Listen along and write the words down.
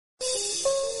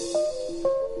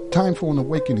Time for an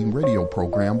Awakening radio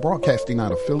program broadcasting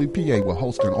out of Philly, PA will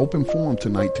host an open forum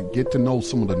tonight to get to know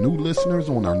some of the new listeners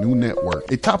on our new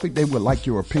network. A topic they would like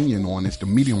your opinion on is the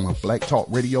medium of Black Talk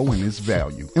Radio and its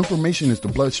value. Information is the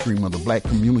bloodstream of the black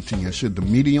community, and should the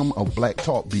medium of Black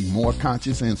Talk be more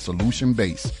conscious and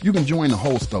solution-based? You can join the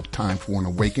host of Time for an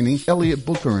Awakening, Elliot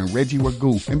Booker and Reggie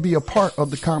Ragu, and be a part of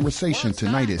the conversation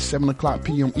tonight at 7 o'clock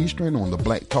p.m. Eastern on the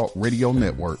Black Talk Radio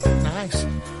Network. Nice.